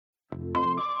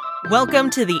Welcome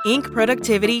to the Inc.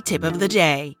 Productivity Tip of the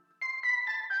Day.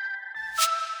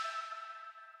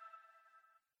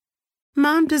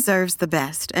 Mom deserves the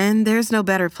best, and there's no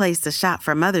better place to shop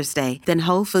for Mother's Day than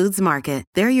Whole Foods Market.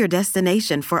 They're your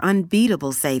destination for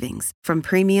unbeatable savings, from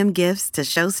premium gifts to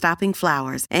show-stopping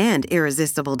flowers and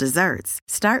irresistible desserts.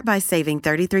 Start by saving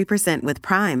 33% with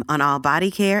Prime on all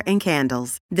body care and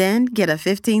candles. Then get a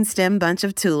 15-stem bunch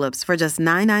of tulips for just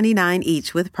 $9.99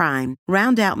 each with Prime.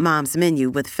 Round out Mom's menu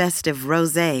with festive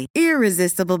rosé,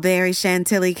 irresistible berry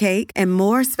chantilly cake, and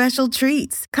more special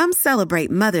treats. Come celebrate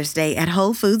Mother's Day at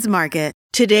Whole Foods Market.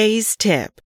 Today's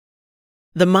tip: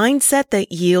 the mindset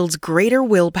that yields greater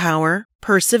willpower,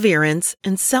 perseverance,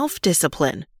 and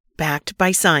self-discipline, backed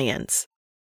by science.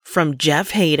 From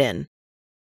Jeff Hayden.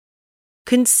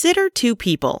 Consider two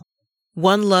people.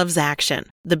 One loves action.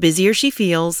 The busier she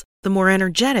feels, the more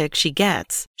energetic she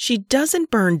gets. She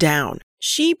doesn't burn down.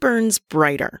 She burns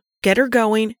brighter. Get her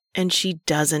going, and she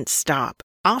doesn't stop,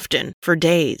 often for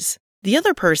days. The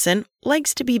other person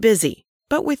likes to be busy,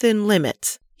 but within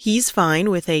limits. He's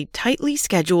fine with a tightly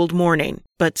scheduled morning,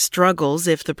 but struggles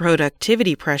if the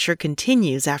productivity pressure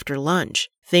continues after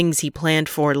lunch. Things he planned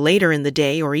for later in the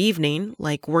day or evening,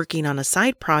 like working on a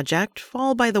side project,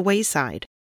 fall by the wayside.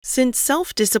 Since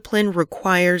self-discipline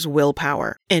requires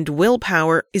willpower, and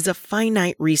willpower is a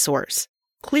finite resource,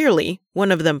 clearly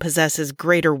one of them possesses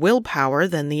greater willpower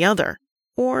than the other.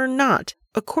 Or not.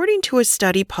 According to a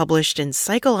study published in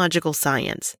Psychological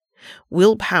Science,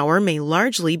 willpower may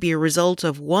largely be a result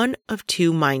of one of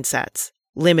two mindsets.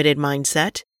 Limited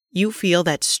mindset: you feel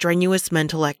that strenuous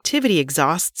mental activity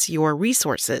exhausts your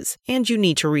resources and you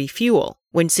need to refuel.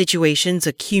 When situations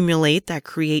accumulate that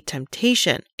create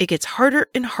temptation, it gets harder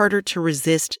and harder to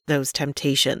resist those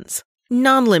temptations.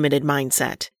 Non-limited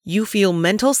mindset: you feel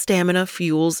mental stamina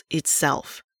fuels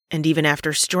itself, and even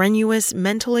after strenuous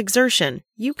mental exertion,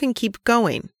 you can keep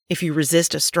going. If you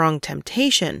resist a strong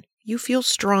temptation, you feel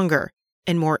stronger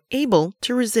and more able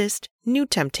to resist new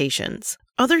temptations.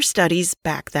 Other studies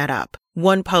back that up.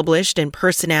 One published in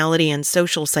Personality and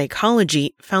Social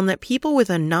Psychology found that people with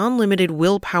a non-limited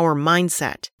willpower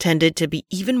mindset tended to be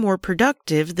even more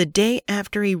productive the day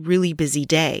after a really busy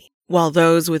day, while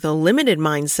those with a limited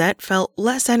mindset felt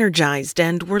less energized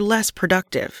and were less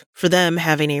productive. For them,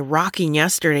 having a rocking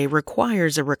yesterday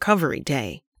requires a recovery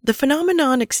day. The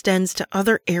phenomenon extends to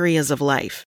other areas of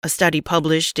life. A study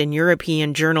published in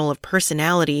European Journal of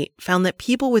Personality found that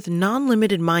people with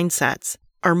non-limited mindsets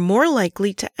are more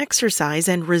likely to exercise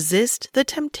and resist the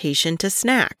temptation to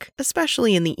snack,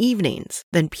 especially in the evenings,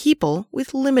 than people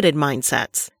with limited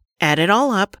mindsets. Add it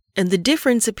all up, and the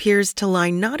difference appears to lie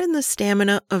not in the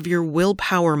stamina of your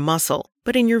willpower muscle,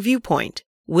 but in your viewpoint.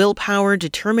 Willpower,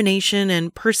 determination,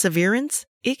 and perseverance,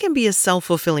 it can be a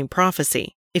self-fulfilling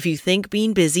prophecy. If you think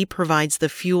being busy provides the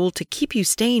fuel to keep you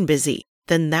staying busy,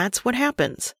 then that's what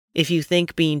happens. If you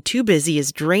think being too busy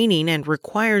is draining and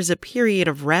requires a period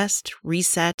of rest,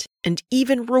 reset, and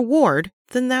even reward,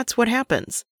 then that's what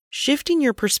happens. Shifting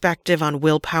your perspective on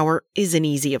willpower isn't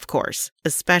easy, of course,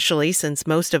 especially since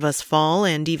most of us fall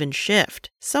and even shift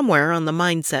somewhere on the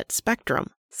mindset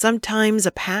spectrum. Sometimes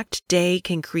a packed day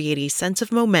can create a sense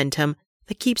of momentum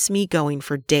that keeps me going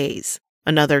for days.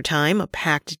 Another time, a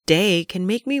packed day can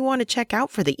make me want to check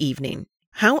out for the evening.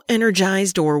 How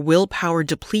energized or willpower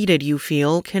depleted you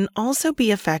feel can also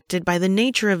be affected by the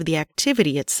nature of the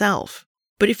activity itself.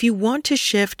 But if you want to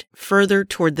shift further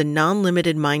toward the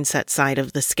non-limited mindset side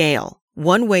of the scale,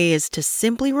 one way is to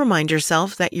simply remind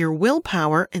yourself that your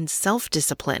willpower and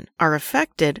self-discipline are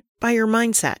affected by your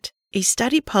mindset. A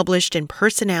study published in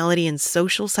Personality and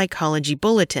Social Psychology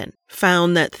Bulletin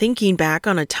found that thinking back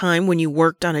on a time when you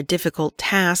worked on a difficult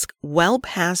task well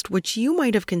past what you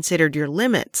might have considered your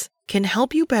limits can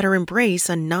help you better embrace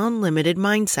a non-limited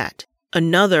mindset.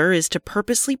 Another is to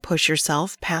purposely push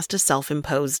yourself past a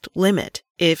self-imposed limit.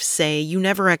 If, say, you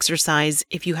never exercise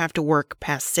if you have to work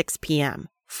past 6 p.m.,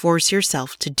 force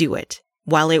yourself to do it.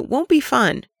 While it won't be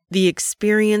fun, the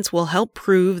experience will help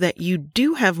prove that you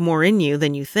do have more in you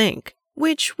than you think,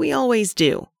 which we always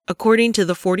do. According to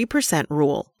the 40%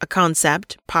 rule, a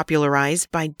concept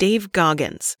popularized by Dave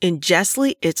Goggins in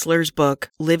Jessley Itzler's book,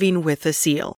 Living with a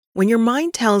SEAL. When your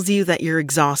mind tells you that you're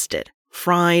exhausted,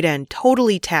 fried, and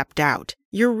totally tapped out,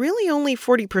 you're really only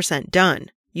 40% done.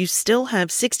 You still have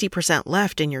 60%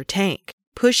 left in your tank.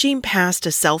 Pushing past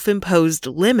a self-imposed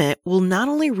limit will not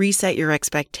only reset your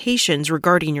expectations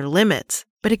regarding your limits,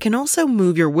 but it can also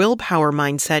move your willpower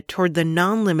mindset toward the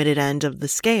non-limited end of the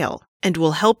scale and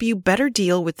will help you better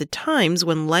deal with the times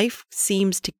when life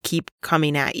seems to keep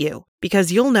coming at you,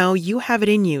 because you'll know you have it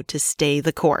in you to stay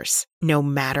the course, no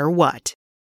matter what.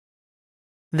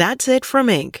 That's it from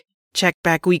Inc. Check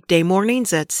back weekday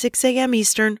mornings at 6 a.m.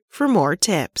 Eastern for more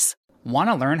tips. Want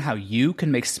to learn how you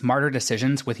can make smarter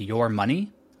decisions with your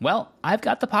money? Well, I've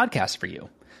got the podcast for you.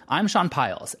 I'm Sean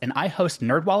Piles, and I host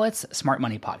NerdWallet's Smart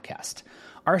Money Podcast.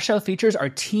 Our show features our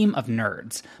team of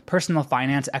nerds, personal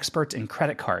finance experts in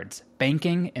credit cards,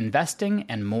 banking, investing,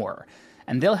 and more.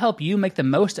 And they'll help you make the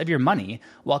most of your money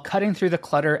while cutting through the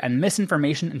clutter and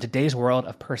misinformation in today's world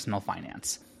of personal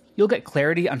finance. You'll get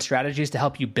clarity on strategies to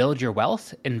help you build your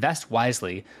wealth, invest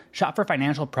wisely, shop for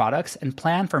financial products, and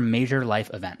plan for major life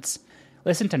events.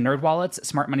 Listen to NerdWallet's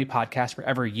Smart Money Podcast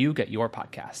wherever you get your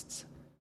podcasts.